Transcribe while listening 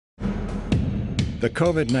The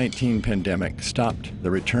COVID-19 pandemic stopped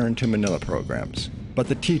the return to Manila programs, but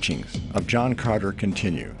the teachings of John Carter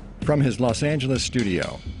continue. From his Los Angeles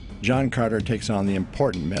studio, John Carter takes on the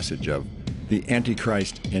important message of the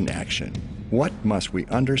Antichrist in action. What must we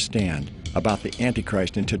understand about the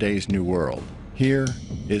Antichrist in today's new world? Here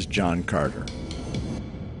is John Carter.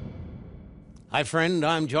 Hi friend,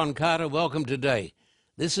 I'm John Carter. Welcome today.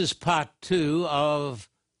 This is part 2 of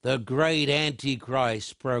the Great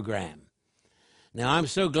Antichrist program. Now, I'm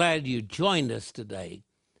so glad you joined us today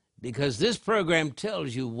because this program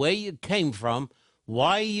tells you where you came from,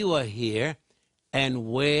 why you are here, and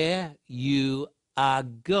where you are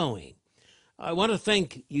going. I want to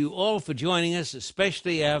thank you all for joining us,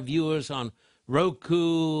 especially our viewers on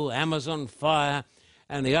Roku, Amazon Fire,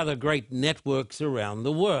 and the other great networks around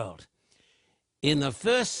the world. In the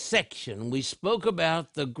first section, we spoke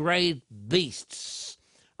about the great beasts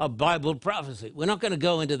of Bible prophecy. We're not going to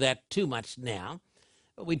go into that too much now.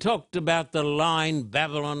 But we talked about the lion,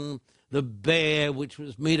 Babylon, the bear, which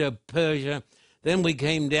was Medo-Persia. Then we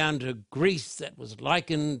came down to Greece, that was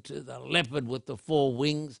likened to the leopard with the 4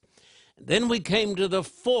 wings. Then we came to the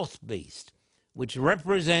 4th beast, which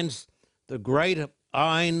represents the great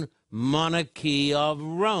iron monarchy of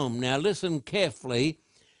Rome. Now listen carefully.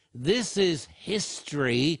 This is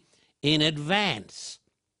history in advance.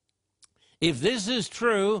 If this is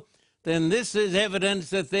true, then this is evidence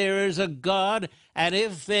that there is a God, and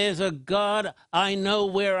if there's a God, I know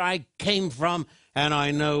where I came from, and I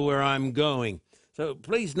know where I'm going. So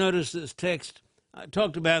please notice this text. I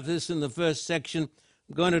talked about this in the first section.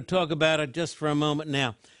 I'm going to talk about it just for a moment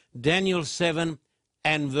now. Daniel 7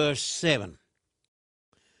 and verse 7.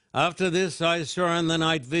 After this I saw in the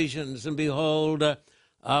night visions, and behold, a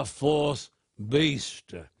 4th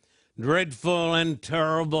beast, dreadful and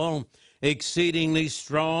terrible, exceedingly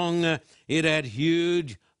strong. It had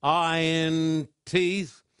huge iron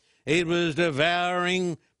teeth. It was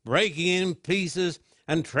devouring, breaking in pieces,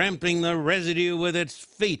 and trampling the residue with its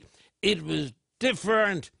feet. It was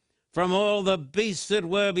different from all the beasts that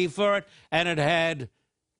were before it, and it had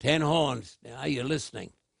 10 horns. Now, are you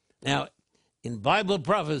listening? Now, in Bible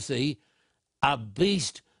prophecy, a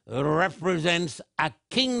beast represents a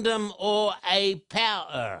kingdom or a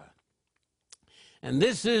power. And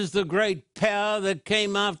this is the great power that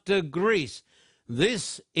came after Greece.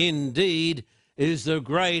 This, indeed, is the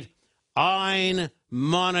great iron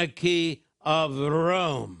monarchy of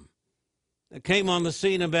Rome. It came on the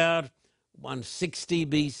scene about 160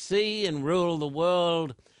 BC and ruled the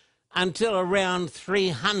world until around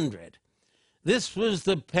 300. This was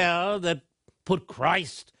the power that put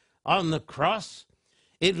Christ on the cross.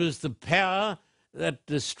 It was the power that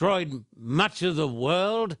destroyed much of the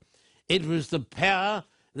world. It was the power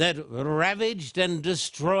that ravaged and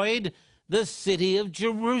destroyed the city of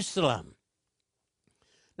Jerusalem.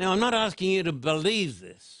 Now, I'm not asking you to believe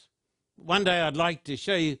this. One day I'd like to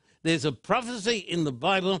show you there's a prophecy in the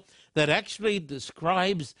Bible that actually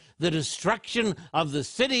describes the destruction of the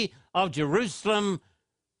city of Jerusalem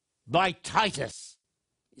by Titus.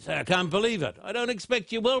 You say, I can't believe it. I don't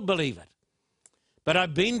expect you will believe it. But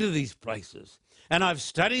I've been to these places, and I've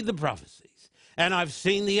studied the prophecies, and I've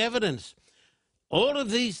seen the evidence. All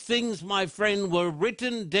of these things, my friend, were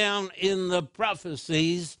written down in the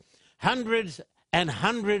prophecies hundreds and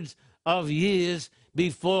hundreds of years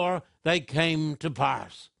before they came to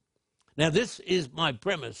pass. Now, this is my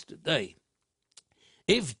premise today.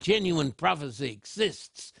 If genuine prophecy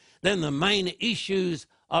exists, then the main issues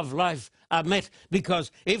of life are met, because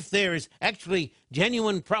if there is actually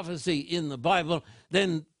genuine prophecy in the Bible,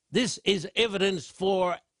 then this is evidence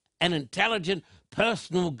for an intelligent,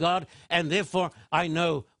 personal God, and therefore I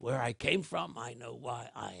know where I came from, I know why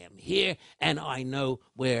I am here, and I know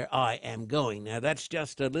where I am going. Now, that's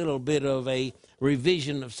just a little bit of a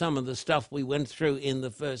revision of some of the stuff we went through in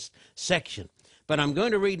the first section. But I'm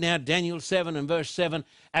going to read now Daniel 7 and verse 7,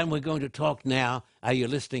 and we're going to talk now, are you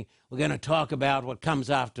listening? We're going to talk about what comes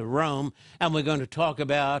after Rome, and we're going to talk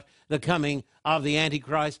about the coming of the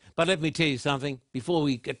Antichrist. But let me tell you something before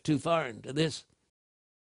we get too far into this.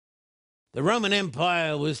 The Roman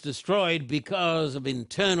Empire was destroyed because of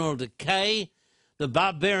internal decay. The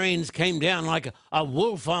barbarians came down like a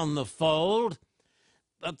wolf on the fold.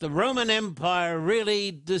 But the Roman Empire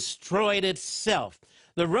really destroyed itself.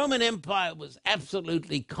 The Roman Empire was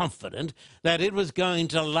absolutely confident that it was going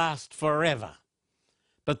to last forever.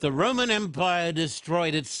 But the Roman Empire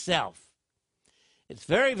destroyed itself. It's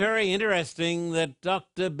very, very interesting that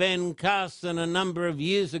Dr. Ben Carson, a number of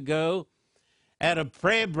years ago, at a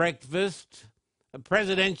prayer breakfast, a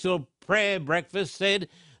presidential prayer breakfast, said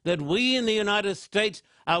that we in the United States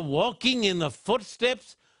are walking in the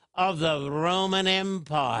footsteps of the Roman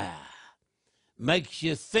Empire. Makes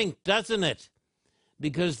you think, doesn't it?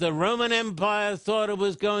 Because the Roman Empire thought it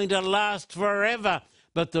was going to last forever.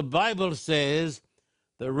 But the Bible says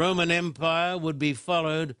the Roman Empire would be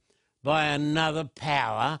followed by another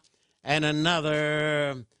power and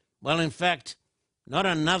another, well, in fact, not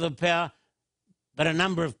another power, but a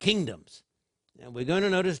number of kingdoms. And we're going to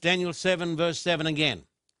notice Daniel 7, verse 7 again.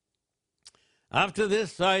 After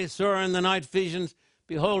this I saw in the night visions,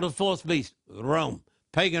 behold, a fourth beast, Rome,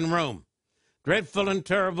 pagan Rome, dreadful and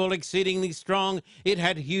terrible, exceedingly strong. It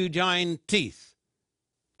had huge iron teeth.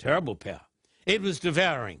 Terrible power. It was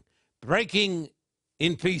devouring, breaking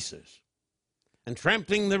in pieces, and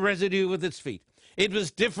trampling the residue with its feet. It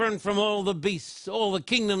was different from all the beasts, all the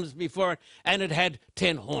kingdoms before it, and it had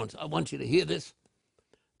 10 horns. I want you to hear this.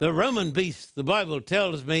 The Roman beast, the Bible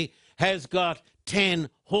tells me, has got 10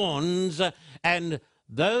 horns, and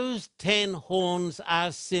those 10 horns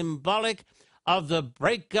are symbolic of the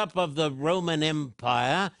breakup of the Roman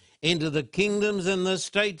Empire into the kingdoms and the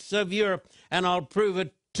states of Europe. And I'll prove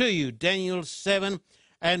it to you. Daniel 7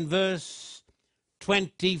 and verse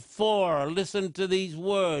 24. Listen to these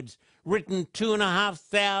words, written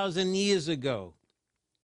 2,500 years ago.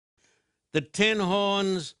 The 10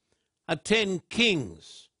 horns are 10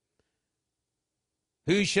 kings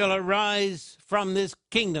who shall arise from this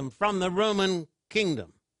kingdom, from the Roman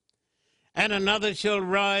kingdom. And another shall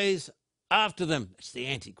rise after them. It's the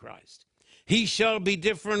Antichrist. He shall be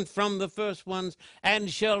different from the first ones and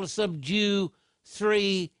shall subdue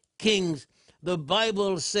 3 kings. The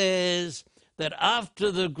Bible says that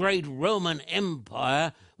after the great Roman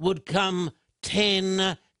Empire would come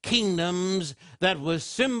 10 kingdoms that were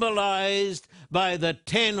symbolized by the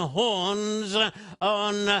 10 horns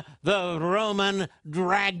on the Roman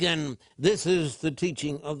dragon. This is the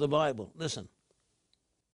teaching of the Bible. Listen.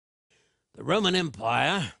 The Roman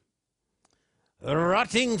Empire,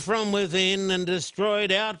 rotting from within and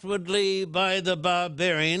destroyed outwardly by the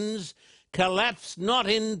barbarians, collapsed not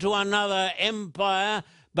into another empire,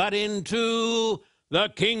 but into the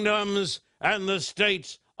kingdoms and the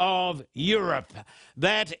states of Europe.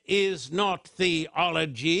 That is not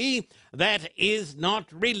theology. That is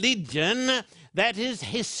not religion. That is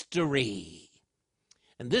history.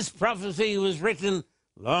 And this prophecy was written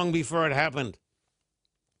long before it happened.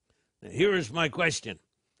 Now, here is my question.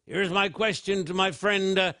 Here is my question to my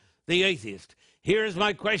friend, the atheist. Here is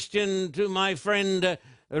my question to my friend,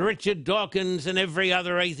 Richard Dawkins, and every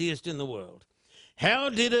other atheist in the world. How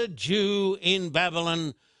did a Jew in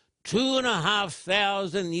Babylon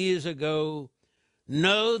 2,500 years ago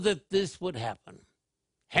know that this would happen?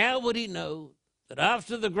 How would he know that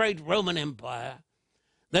after the great Roman Empire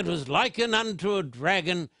that was likened unto a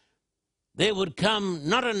dragon, there would come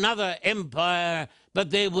not another empire,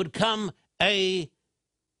 but there would come a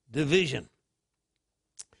division?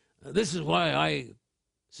 This is why I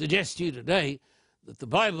suggest to you today that the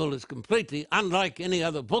Bible is completely unlike any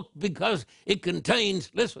other book, because it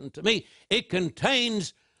contains, listen to me, it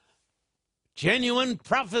contains genuine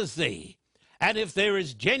prophecy. And if there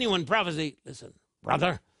is genuine prophecy, listen,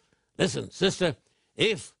 brother, listen, sister,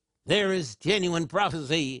 if there is genuine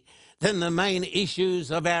prophecy, then the main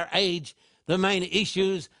issues of our age, the main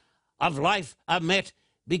issues of life are met,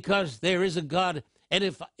 because there is a God. And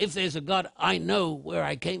if there's a God, I know where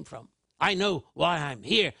I came from. I know why I'm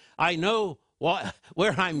here. I know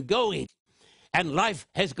where I'm going. And life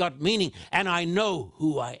has got meaning, and I know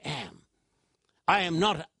who I am. I am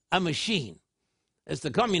not a machine, as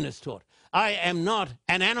the communists taught. I am not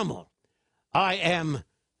an animal. I am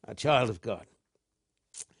a child of God.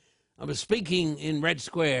 I was speaking in Red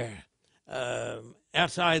Square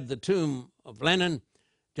outside the tomb of Lenin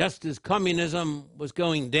just as communism was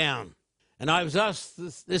going down. And I was asked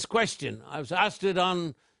this question. I was asked it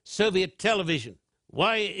on Soviet television.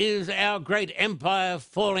 Why is our great empire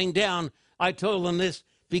falling down? I told them this: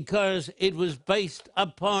 because it was based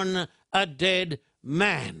upon a dead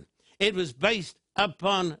man. It was based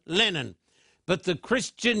upon Lenin. But the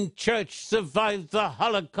Christian church survived the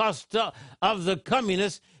Holocaust of the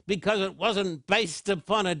communists because it wasn't based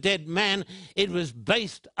upon a dead man. It was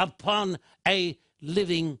based upon a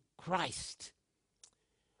living Christ.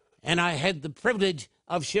 And I had the privilege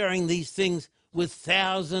of sharing these things with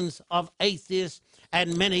thousands of atheists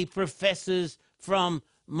and many professors from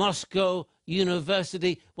Moscow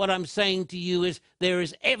University. What I'm saying to you is there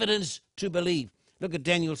is evidence to believe. Look at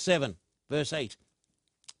Daniel 7, verse 8.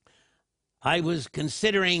 I was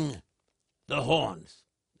considering the horns.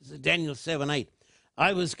 This is Daniel 7, 8.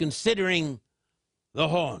 I was considering the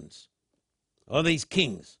horns, or these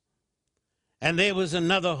kings. And there was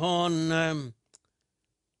another horn,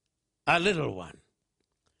 a little one,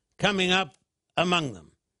 coming up among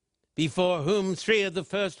them, before whom 3 of the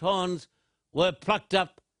first horns were plucked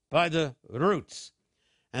up by the roots.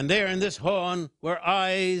 And there in this horn were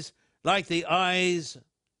eyes like the eyes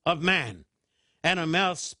of man, and a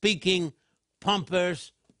mouth speaking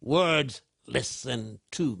pompous words. Listen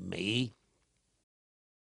to me.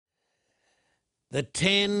 The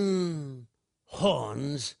 10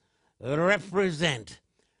 horns represent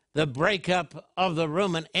the breakup of the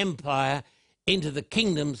Roman Empire into the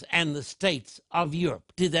kingdoms and the states of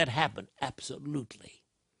Europe. Did that happen? Absolutely.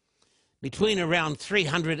 Between around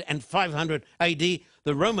 300 and 500 AD,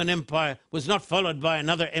 the Roman Empire was not followed by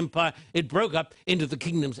another empire. It broke up into the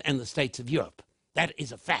kingdoms and the states of Europe. That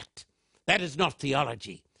is a fact. That is not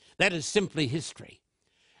theology. That is simply history.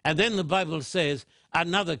 And then the Bible says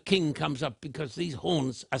another king comes up, because these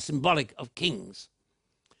horns are symbolic of kings.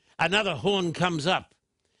 Another horn comes up,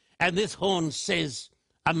 and this horn says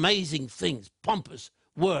amazing things, pompous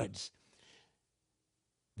words.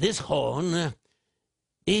 This horn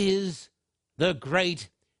is the great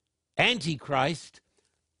Antichrist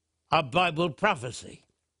of Bible prophecy.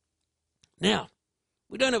 Now,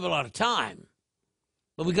 we don't have a lot of time,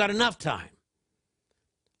 but we got enough time.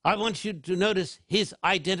 I want you to notice his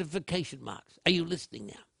identification marks. Are you listening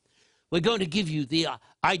now? We're going to give you the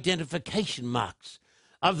identification marks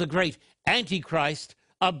of the great Antichrist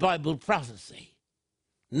of Bible prophecy.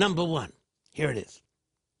 Number 1, here it is.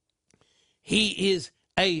 He is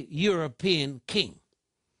a European king,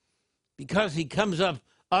 because he comes up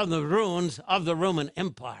on the ruins of the Roman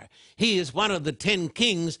Empire. He is one of the 10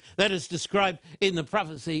 kings that is described in the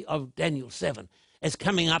prophecy of Daniel 7 as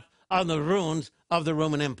coming up on the ruins of the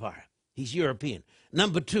Roman Empire. He's European.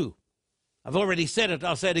 Number 2, I've already said it,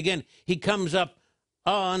 I'll say it again. He comes up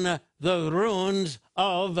on the ruins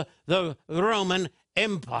of the Roman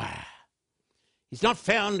Empire. He's not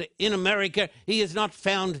found in America. He is not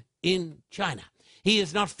found in China. He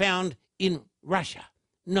is not found in Russia.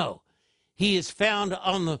 No. He is found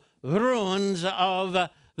on the ruins of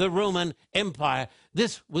the Roman Empire.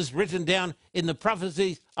 This was written down in the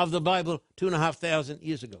prophecies of the Bible 2,500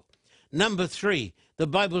 years ago. Number 3, the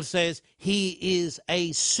Bible says he is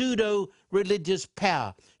a pseudo-religious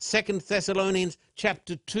power. 2 Thessalonians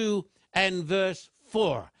chapter 2 and verse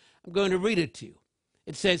 4. I'm going to read it to you.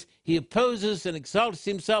 It says, he opposes and exalts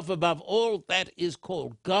himself above all that is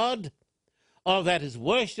called God, all that is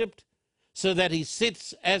worshipped, so that he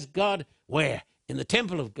sits as God. Where? In the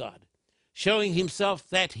temple of God, showing himself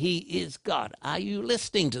that he is God. Are you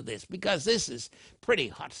listening to this? Because this is pretty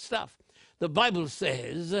hot stuff. The Bible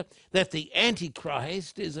says that the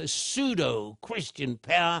Antichrist is a pseudo-Christian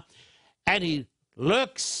power, and he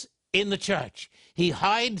lurks in the church. He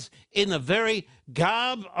hides in the very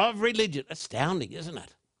garb of religion. Astounding, isn't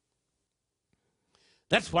it?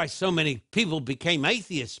 That's why so many people became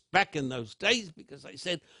atheists back in those days, because they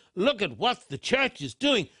said, look at what the church is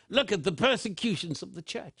doing. Look at the persecutions of the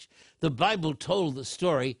church. The Bible told the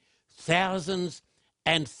story thousands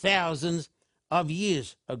and thousands of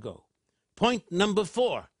years ago. Point number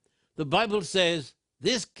 4, the Bible says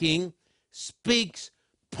this king speaks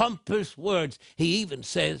pompous words. He even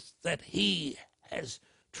says that he has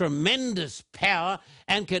tremendous power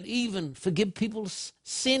and can even forgive people's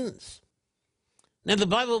sins. Now, the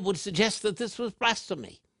Bible would suggest that this was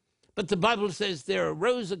blasphemy. But the Bible says there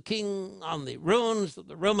arose a king on the ruins of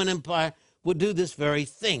the Roman Empire would do this very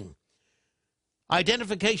thing.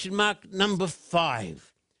 Identification mark number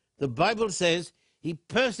 5. The Bible says he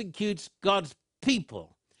persecutes God's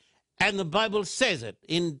people. And the Bible says it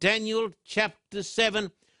in Daniel chapter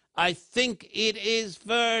 7. I think it is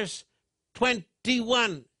verse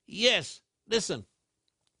 21. Yes, listen.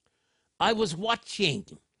 I was watching,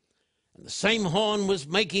 and the same horn was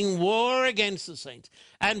making war against the saints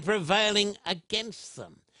and prevailing against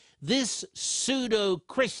them. This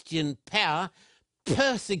pseudo-Christian power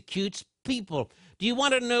persecutes people. Do you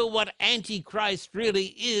want to know what Antichrist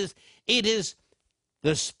really is? It is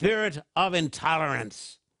the spirit of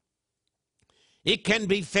intolerance. It can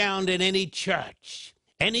be found in any church,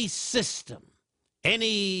 any system,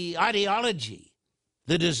 any ideology.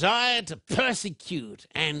 The desire to persecute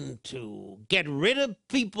and to get rid of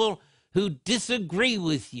people who disagree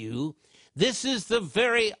with you, this is the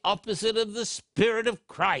very opposite of the spirit of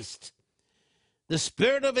Christ. The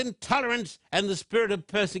spirit of intolerance and the spirit of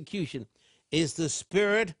persecution is the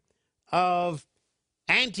spirit of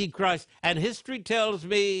Antichrist. And history tells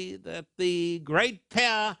me that the great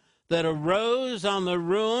power that arose on the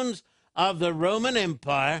ruins of the Roman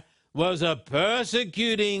Empire was a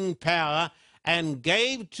persecuting power and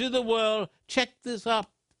gave to the world, check this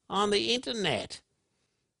up on the internet,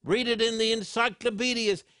 read it in the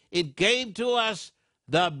encyclopedias, it gave to us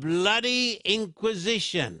the bloody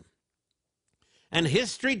Inquisition. And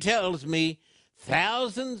history tells me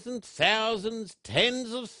thousands and thousands,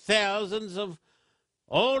 tens of thousands of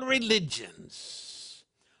all religions,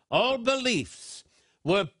 all beliefs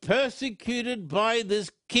were persecuted by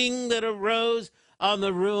this king that arose on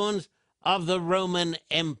the ruins of the Roman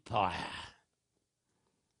Empire.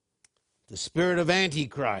 The spirit of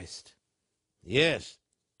Antichrist. Yes,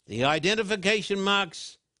 the identification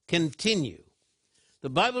marks continue. The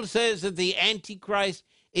Bible says that the Antichrist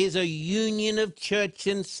is a union of church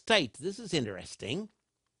and state. This is interesting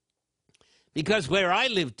because where I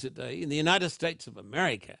live today, in the United States of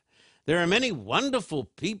America, there are many wonderful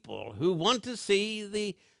people who want to see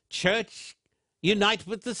the church unite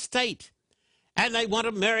with the state. And they want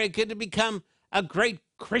America to become a great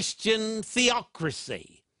Christian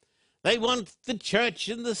theocracy. They want the church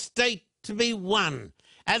and the state to be one.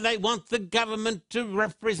 And they want the government to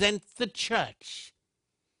represent the church.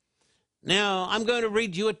 Now, I'm going to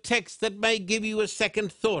read you a text that may give you a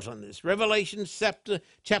second thought on this. Revelation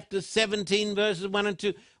chapter 17, verses 1 and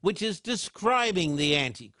 2, which is describing the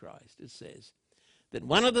Antichrist. It says that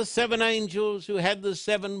one of the seven angels who had the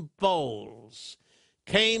seven bowls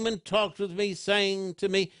came and talked with me, saying to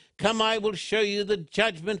me, "Come, I will show you the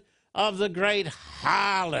judgment of the great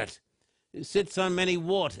harlot who sits on many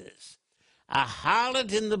waters." A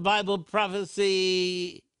harlot in the Bible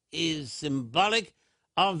prophecy is symbolic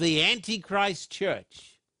of the Antichrist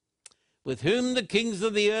church, with whom the kings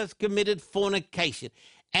of the earth committed fornication,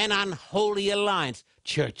 an unholy alliance,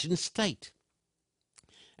 church and state.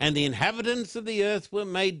 And the inhabitants of the earth were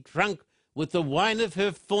made drunk with the wine of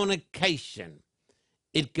her fornication.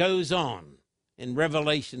 It goes on in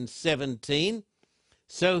Revelation 17.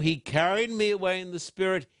 So he carried me away in the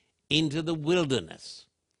spirit into the wilderness.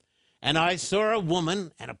 And I saw a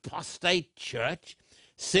woman, an apostate church,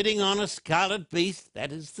 sitting on a scarlet beast,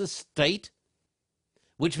 that is the state,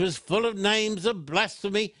 which was full of names of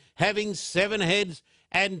blasphemy, having 7 heads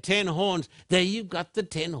and 10 horns. There you've got the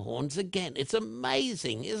 10 horns again. It's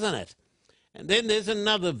amazing, isn't it? And then there's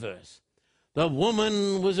another verse. The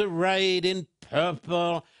woman was arrayed in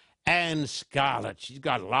purple and scarlet. She's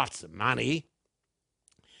got lots of money.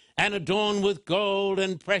 And adorned with gold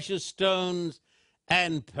and precious stones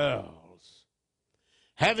and pearls.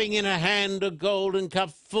 Having in her hand a golden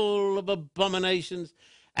cup full of abominations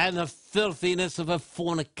and the filthiness of her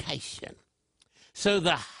fornication. So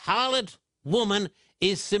the harlot woman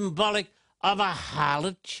is symbolic of a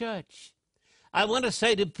harlot church. I want to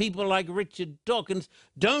say to people like Richard Dawkins,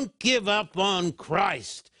 don't give up on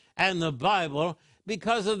Christ and the Bible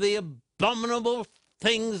because of the abominable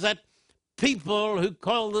things that people who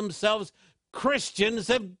call themselves Christians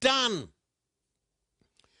have done.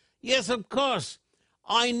 Yes, of course,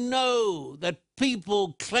 I know that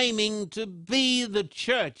people claiming to be the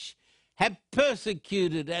church have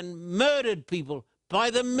persecuted and murdered people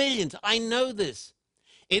by the millions. I know this.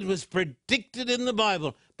 It was predicted in the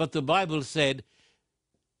Bible, but the Bible said,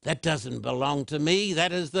 that doesn't belong to me.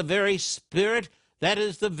 That is the very spirit. That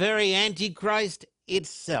is the very Antichrist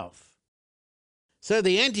itself. So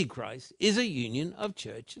the Antichrist is a union of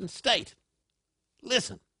church and state.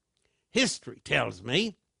 Listen, history tells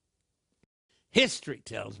me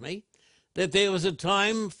that there was a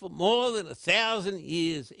time for more than 1,000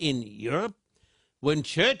 years in Europe when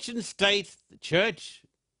church and state, the church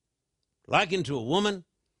likened to a woman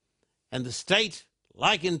and the state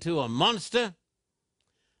likened to a monster,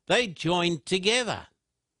 they joined together.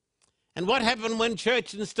 And what happened when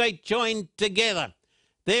church and state joined together?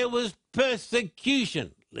 There was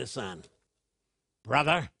persecution. Listen,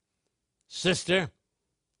 brother, sister,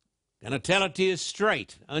 going to tell it to you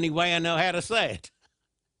straight, only way I know how to say it.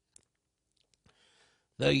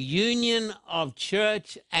 The union of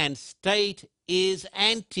church and state is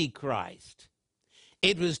Antichrist.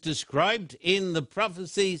 It was described in the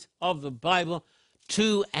prophecies of the Bible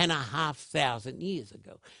 2,500 years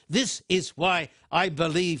ago. This is why I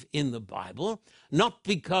believe in the Bible, not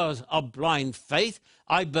because of blind faith.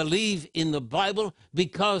 I believe in the Bible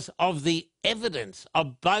because of the evidence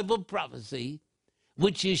of Bible prophecy,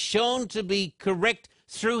 which is shown to be correct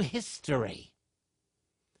through history.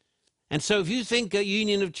 And so if you think a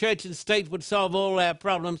union of church and state would solve all our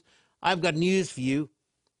problems, I've got news for you.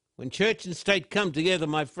 When church and state come together,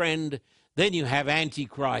 my friend, then you have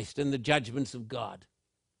Antichrist and the judgments of God.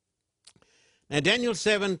 Now, Daniel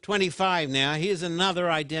 7:25 now, here's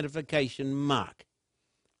another identification mark.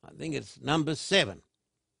 I think it's number 7.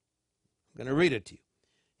 I'm going to read it to you.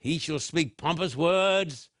 He shall speak pompous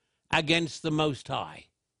words against the Most High.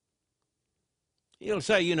 He'll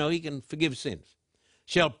say, he can forgive sins.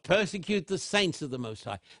 Shall persecute the saints of the Most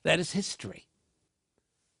High. That is history.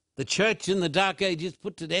 The church in the Dark Ages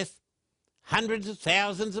put to death hundreds of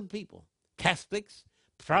thousands of people, Catholics,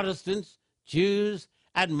 Protestants, Jews,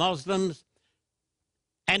 and Muslims,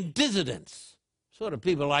 and dissidents, sort of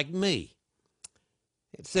people like me.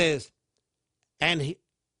 It says, the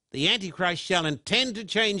Antichrist shall intend to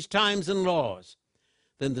change times and laws.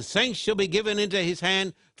 Then the saints shall be given into his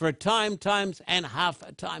hand for a time, times, and half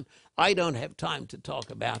a time. I don't have time to talk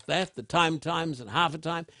about that. The time, times, and half a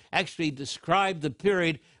time actually describe the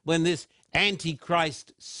period when this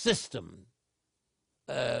Antichrist system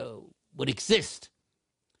would exist.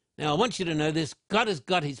 Now, I want you to know this. God has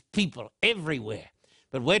got his people everywhere.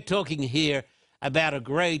 But we're talking here about a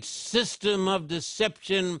great system of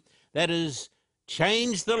deception that has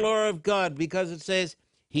changed the law of God, because it says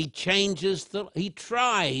he tries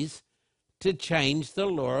to change the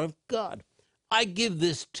law of God. I give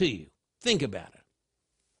this to you. Think about it.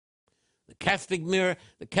 The Catholic mirror,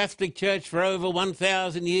 the Catholic Church for over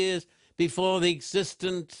 1,000 years before the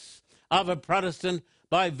existence of a Protestant,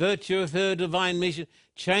 by virtue of her divine mission,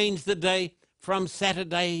 changed the day from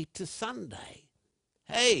Saturday to Sunday.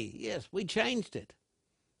 Hey, yes, we changed it.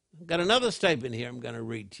 I've got another statement here I'm going to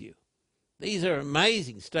read to you. These are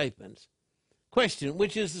amazing statements. Question,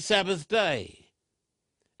 which is the Sabbath day?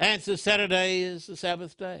 Answer, Saturday is the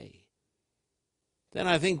Sabbath day. Then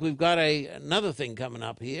I think we've got another thing coming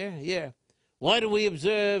up here. Yeah. Why do we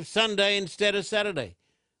observe Sunday instead of Saturday?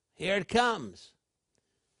 Here it comes.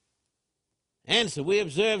 Answer, we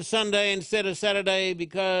observe Sunday instead of Saturday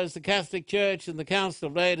because the Catholic Church and the Council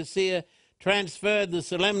of Laodicea transferred the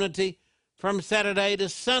solemnity from Saturday to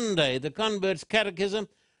Sunday, the Convert's Catechism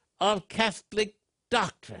of Catholic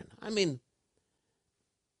doctrine. I mean,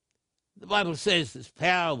 the Bible says this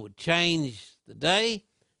power would change the day.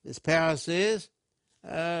 This power says,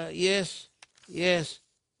 yes,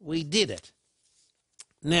 we did it.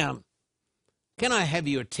 Now, can I have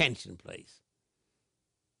your attention, please?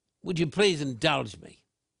 Would you please indulge me?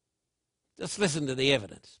 Just listen to the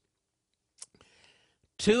evidence.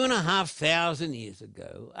 2,500 years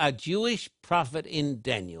ago, a Jewish prophet in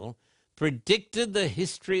Daniel predicted the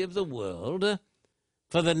history of the world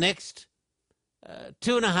for the next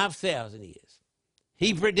 2,500 years.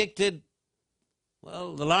 He predicted,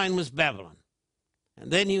 well, the line was Babylon.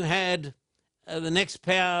 And then you had the next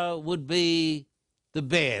power would be the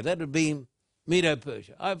bear. That would be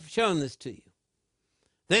Medo-Persia. I've shown this to you.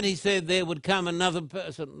 Then he said there would come another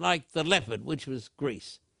person like the leopard, which was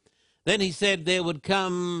Greece. Then he said there would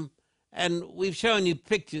come, and we've shown you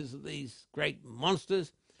pictures of these great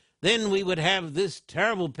monsters. Then we would have this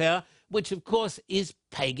terrible power, which of course is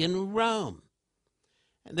pagan Rome.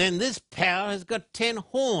 And then this power has got 10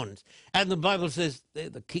 horns. And the Bible says they're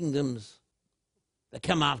the kingdoms that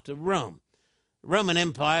come after Rome. The Roman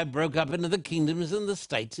Empire broke up into the kingdoms and the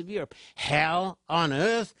states of Europe. How on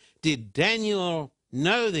earth did Daniel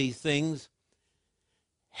know these things?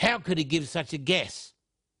 How could he give such a guess?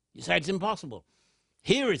 You say it's impossible.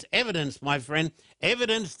 Here is evidence, my friend,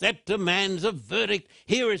 evidence that demands a verdict.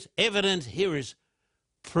 Here is evidence, here is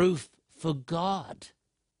proof for God.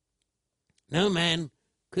 No man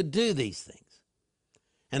could do these things.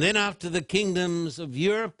 And then after the kingdoms of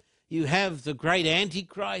Europe, you have the great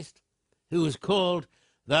Antichrist, who is called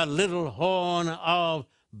the little horn of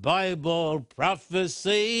Bible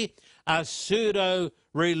prophecy, a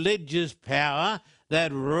pseudo-religious power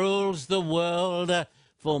that rules the world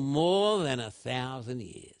for more than 1,000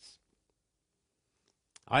 years.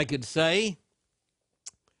 I could say,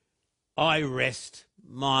 I rest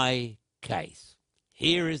my case.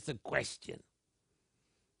 Here is the question.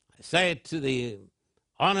 I say it to the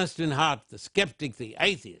honest in heart, the skeptic, the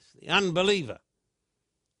atheist, the unbeliever,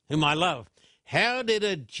 whom I love. How did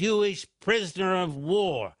a Jewish prisoner of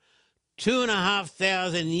war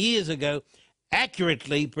 2,500 years ago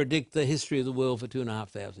accurately predict the history of the world for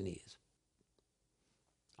 2,500 years?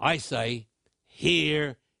 I say,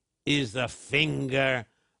 here is the finger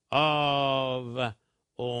of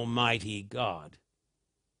Almighty God.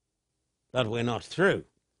 But we're not through.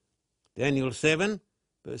 Daniel 7,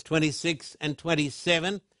 verse 26 and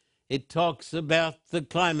 27, it talks about the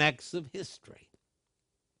climax of history.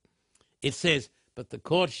 It says, but the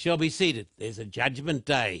court shall be seated. There's a judgment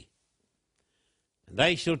day. And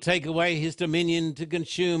they shall take away his dominion to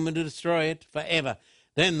consume and to destroy it forever.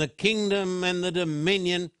 Then the kingdom and the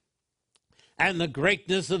dominion and the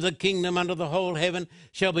greatness of the kingdom under the whole heaven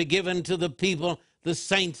shall be given to the people, the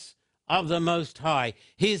saints of the Most High.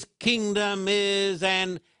 His kingdom is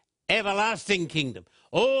an everlasting kingdom.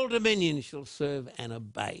 All dominions shall serve and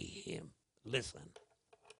obey him. Listen.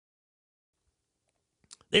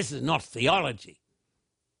 This is not theology.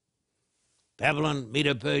 Babylon,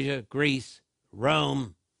 Medo-Persia, Greece,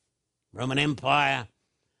 Rome, Roman Empire,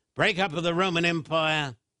 breakup of the Roman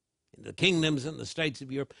Empire, the kingdoms and the states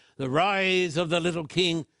of Europe, the rise of the little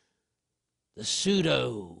king, the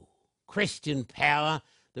pseudo-Christian power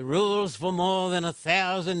that rules for more than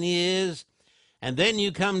 1,000 years, and then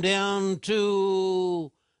you come down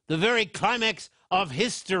to the very climax of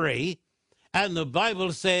history, and the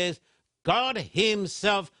Bible says God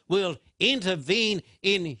himself will intervene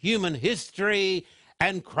in human history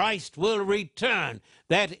and Christ will return.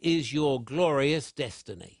 That is your glorious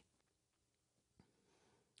destiny.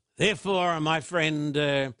 Therefore, my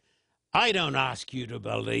friend, I don't ask you to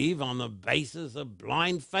believe on the basis of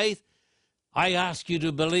blind faith. I ask you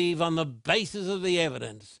to believe on the basis of the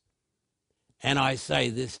evidence. And I say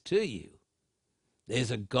this to you.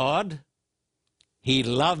 There's a God. He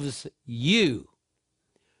loves you.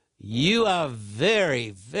 You are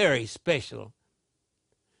very, very special.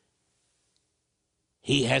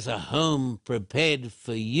 He has a home prepared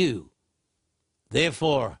for you.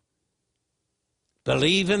 Therefore,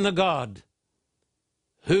 believe in the God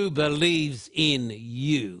who believes in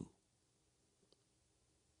you.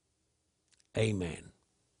 Amen.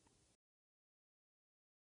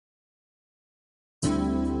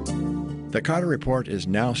 The Carter Report is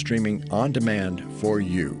now streaming on demand for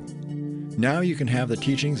you. Now you can have the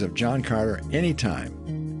teachings of John Carter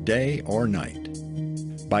anytime, day or night.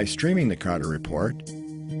 By streaming the Carter Report,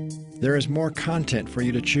 there is more content for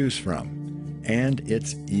you to choose from, and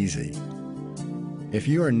it's easy. If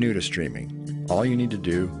you are new to streaming, all you need to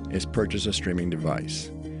do is purchase a streaming device.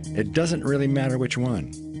 It doesn't really matter which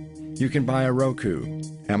one. You can buy a Roku,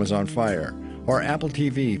 Amazon Fire, or Apple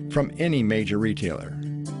TV from any major retailer.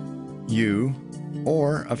 You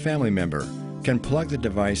or a family member can plug the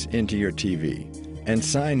device into your TV and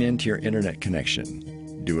sign into your internet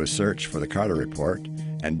connection. Do a search for the Carter Report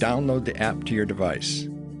and download the app to your device.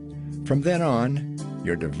 From then on,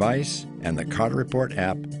 your device and the Carter Report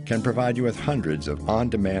app can provide you with hundreds of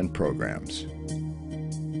on-demand programs.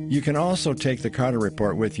 You can also take the Carter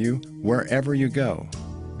Report with you wherever you go.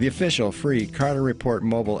 The official free Carter Report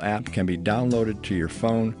mobile app can be downloaded to your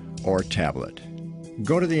phone or tablet.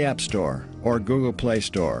 Go to the App Store or Google Play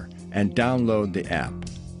Store and download the app.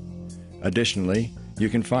 Additionally, you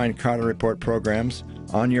can find Carter Report programs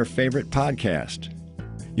on your favorite podcast.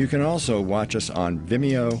 You can also watch us on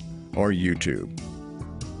Vimeo or YouTube.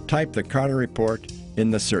 Type the Carter Report in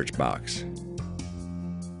the search box.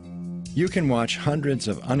 You can watch hundreds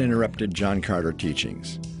of uninterrupted John Carter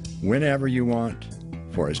teachings whenever you want,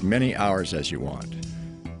 for as many hours as you want.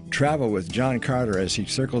 Travel with John Carter as he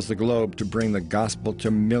circles the globe to bring the gospel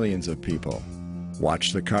to millions of people.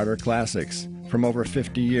 Watch the Carter Classics from over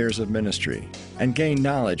 50 years of ministry and gain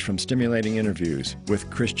knowledge from stimulating interviews with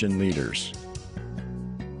Christian leaders.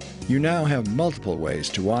 You now have multiple ways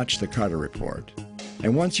to watch the Carter Report.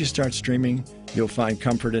 And once you start streaming, you'll find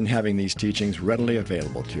comfort in having these teachings readily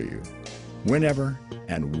available to you, whenever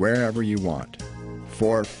and wherever you want,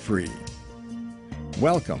 for free.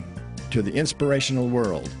 Welcome to the inspirational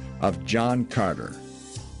world of John Carter.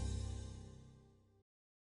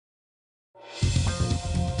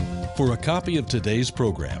 For a copy of today's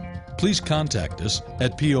program, please contact us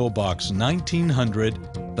at P.O. Box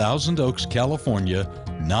 1900, Thousand Oaks, California,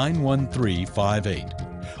 91358.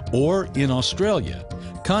 Or in Australia,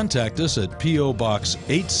 contact us at P.O. Box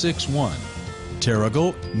 861,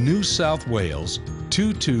 Terrigal, New South Wales,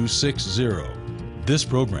 2260. This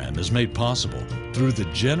program is made possible through the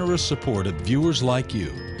generous support of viewers like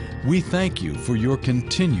you. We thank you for your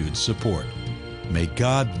continued support. May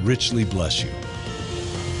God richly bless you.